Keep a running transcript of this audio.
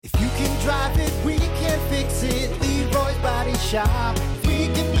drive it, we can fix it. Leroy's Body Shop. We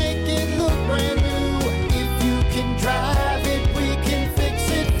can make it look brand new. If you can drive it, we can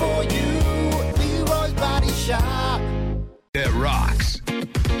fix it for you. Leroy's Body Shop. It rocks.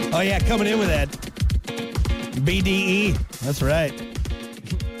 Oh, yeah, coming in with that BDE. That's right.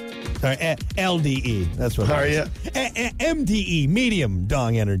 Sorry, LDE. That's what Are it you? is. MDE, medium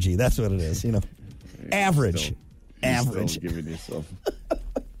dong energy. That's what it is, Average. Average. Still giving yourself.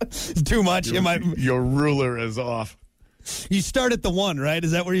 It's too much. Your ruler is off. You start at the 1, right?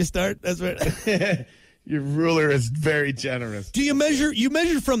 Is that where you start? That's right. Your ruler is very generous. Do you measure? You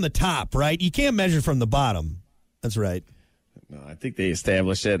measure from the top, right? You can't measure from the bottom. That's right. No, I think they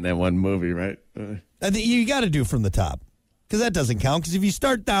established that in that one movie, right? I think you got to do from the top because that doesn't count. Because if you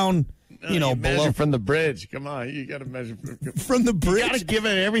start down, measure below from the bridge. Come on, you got to measure from the bridge. You got to give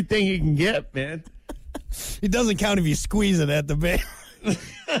it everything you can get, man. It doesn't count if you squeeze it at the base.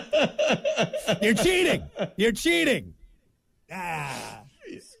 You're cheating. You're cheating.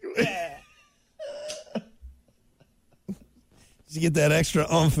 Just get that extra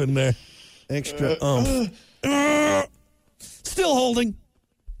oomph in there. Extra oomph. Still holding.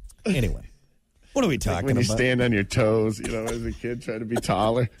 Anyway, what are we talking when you about? stand on your toes, as a kid, trying to be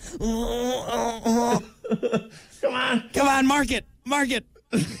taller. Come on, mark it.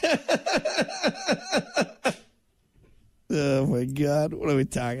 Oh, my God. What are we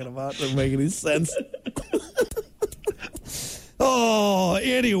talking about? Doesn't make any sense.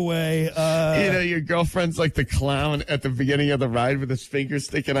 Anyway. Your girlfriend's like the clown at the beginning of the ride with his fingers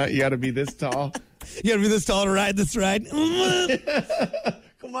sticking out. You got to be this tall. You got to be this tall to ride this ride.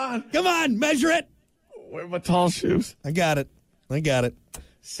 Come on. Come on. Measure it. Where are my tall shoes? I got it.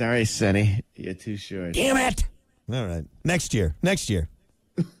 Sorry, Sonny. You're too short. Damn it. All right. Next year.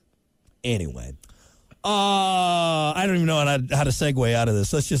 Anyway. I don't even know how to segue out of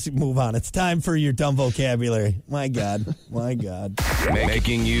this. Let's just move on. It's time for your dumb vocabulary. My God.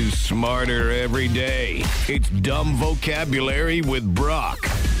 Making you smarter every day. It's Dumb Vocabulary with Brock.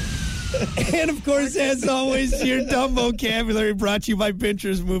 And, of course, as always, your dumb vocabulary brought to you by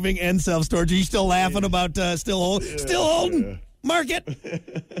Pinterest Moving and Self-Storage. Are you still laughing about still holding? Yeah. Mark it.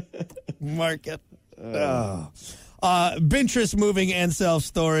 Pinterest Moving and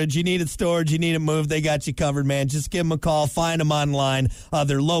Self-Storage. You need it stored. You need it moved. They got you covered, man. Just give them a call. Find them online.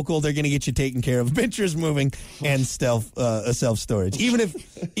 They're local. They're going to get you taken care of. Pinterest Moving and Self-Storage. Even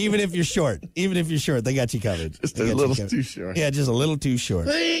if you're short. They got you covered. Just a little too short. Yeah, just a little too short.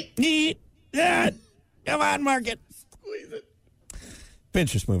 Come on, mark it. Squeeze it.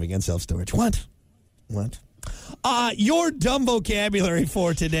 Pinterest Moving and Self-Storage. What? Your dumb vocabulary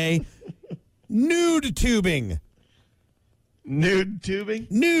for today. Nude tubing. Nude tubing?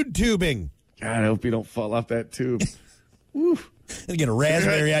 Nude tubing. God, I hope you don't fall off that tube. Woo. And get a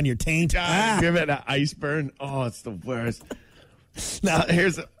raspberry on your taint. Give it an ice burn. Oh, it's the worst. Now, have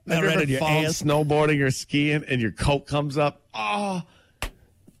you ever fallen snowboarding or skiing and your coat comes up? Oh,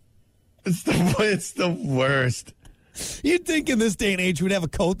 it's the worst. You'd think in this day and age we'd have a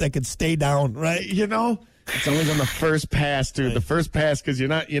coat that could stay down, right? It's always on the first pass, dude. Right. The first pass, because you're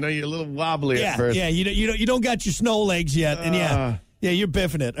not, you're a little wobbly at first. Yeah, you don't got your snow legs yet, and you're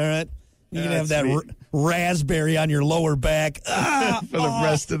biffing it. All right, you can have that raspberry on your lower back for the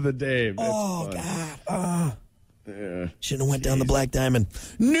rest of the day. God! Yeah. Shouldn't have went down the Black Diamond.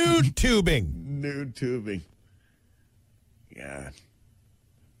 Nude tubing. Nude tubing. Yeah,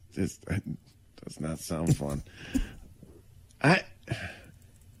 does not sound fun.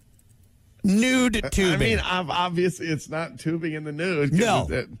 Nude tubing. I mean, obviously, it's not tubing in the nude.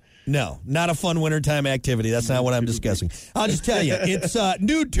 No, not a fun wintertime activity. That's not what I'm discussing. I'll just tell you, it's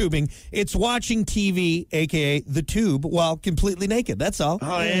nude tubing. It's watching TV, a.k.a. the tube, while completely naked. That's all.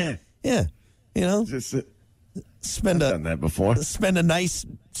 Oh, yeah. Yeah. Just I've done that before. Spend a nice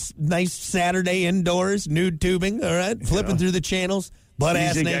Saturday indoors, nude tubing, all right? Flipping through the channels,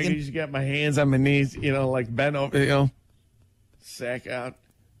 butt-ass naked. I usually got my hands on my knees, like bent over, sack out.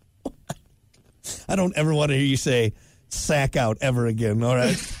 I don't ever want to hear you say sack out ever again, all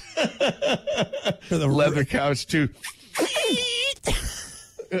right? For the leather couch, too.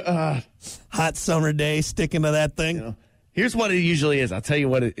 Hot summer day, sticking to that thing. Here's what it usually is. I'll tell you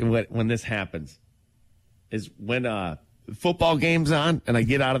when this happens. Is when the football game's on and I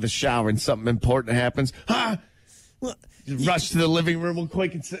get out of the shower and something important happens. Just rush to the living room real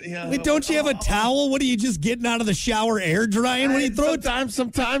quick and say, Wait, don't you have a towel? What are you just getting out of the shower air drying when you throw it?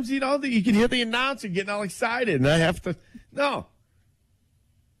 Sometimes you can hear the announcer getting all excited and I have to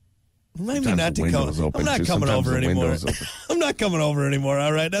Maybe Sometimes not the to come. window's open, I'm not too. coming Sometimes over the anymore. window's open. I'm not coming over anymore.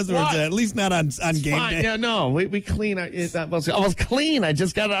 All right, that's what I'm What? saying. At least not on game Fine. day. Yeah, no, we clean. I was clean. I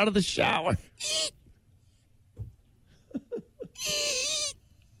just got out of the shower.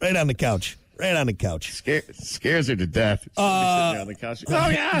 Right on the couch. Right on the couch. Scares her to death. Sitting there on the couch. Oh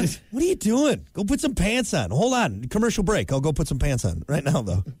yeah. What are you doing? Go put some pants on. Hold on. Commercial break. I'll go put some pants on right now,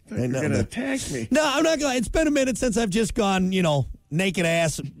 though. Right now, You're gonna attack me. No, I'm not gonna. It's been a minute since I've just gone, naked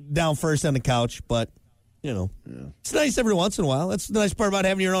ass down first on the couch. But, It's nice every once in a while. That's the nice part about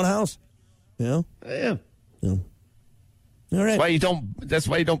having your own house. Yeah. All right. That's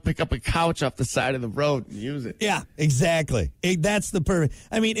why you don't pick up a couch off the side of the road and use it. Yeah, exactly. That's the perfect.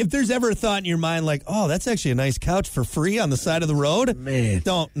 I mean, if there's ever a thought in your mind like, oh, that's actually a nice couch for free on the side of the road, Man.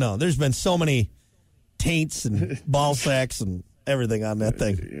 don't. No, there's been so many taints and ball sacks and everything on that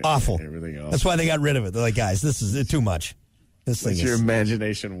thing. Awful. Everything else. That's why they got rid of it. They're like, guys, this is too much. This thing Let your is.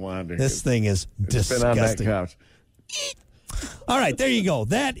 imagination wander. This thing is disgusting. Been on that couch. All right, there you go.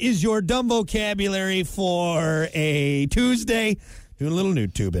 That is your dumb vocabulary for a Tuesday. Doing a little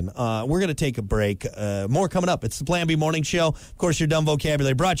nude tubing. We're going to take a break. More coming up. It's the Plan B Morning Show. Of course, your dumb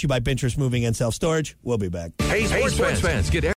vocabulary brought to you by Pinterest Moving and Self-Storage. We'll be back. Hey, sports fans, get